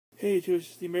Hey,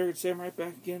 it's the American Samurai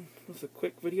back again with a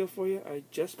quick video for you. I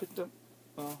just picked up,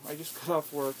 I just got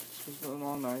off work. It's been a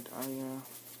long night. I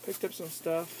picked up some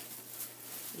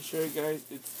stuff to show you guys.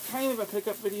 It's kind of a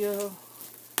pickup video.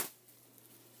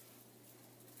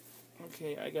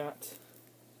 Okay, I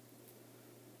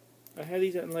had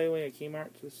these at layaway at Kmart.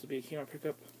 This will be a Kmart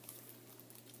pickup.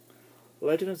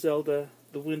 Legend of Zelda: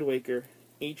 The Wind Waker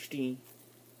HD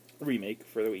remake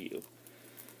for the Wii U.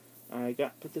 I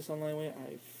put this on layaway.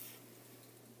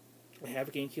 I have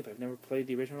a GameCube. I've never played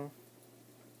the original.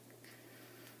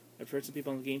 I've heard some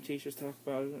people on the Game Chasers talk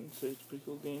about it and say it's a pretty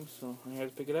cool game, so I had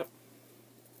to pick it up.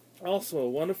 Also,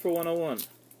 Wonderful 101.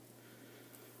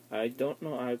 I don't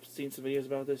know. I've seen some videos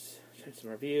about this, checked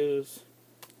some reviews.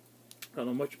 I don't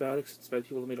know much about it, 'cause it's by the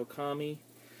people who made Okami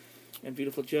and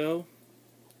Beautiful Joe.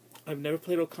 I've never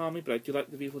played Okami, but I do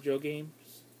like the Beautiful Joe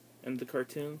games and the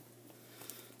cartoon.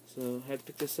 So I had to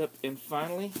pick this up, and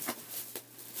finally,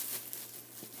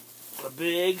 a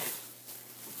big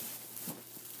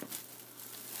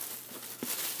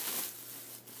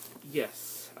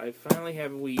yes, I finally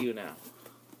have a Wii U now.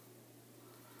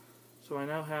 So I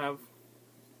now have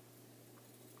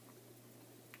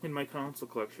in my console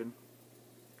collection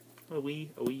a Wii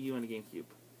U, and a GameCube.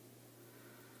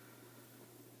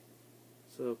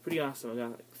 So pretty awesome. I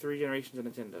got like 3 generations of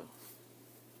Nintendo.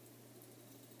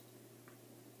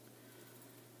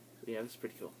 So yeah, this is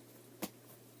pretty cool.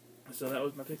 So that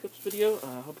was my pickups video.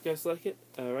 I hope you guys like it.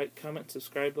 Write, comment,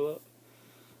 subscribe below.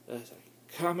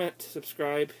 Comment,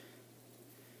 subscribe.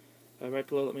 Right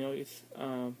below, let me know what you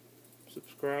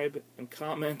subscribe and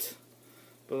comment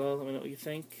below. Let me know what you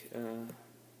think. I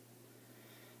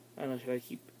don't know, should I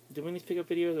keep doing these pickup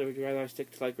videos, or would you rather I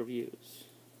stick to like reviews?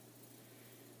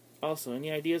 Also,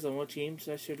 any ideas on what games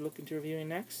I should look into reviewing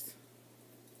next?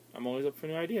 I'm always up for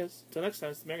new ideas. Until next time,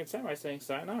 it's the American Samurai saying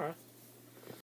sayonara.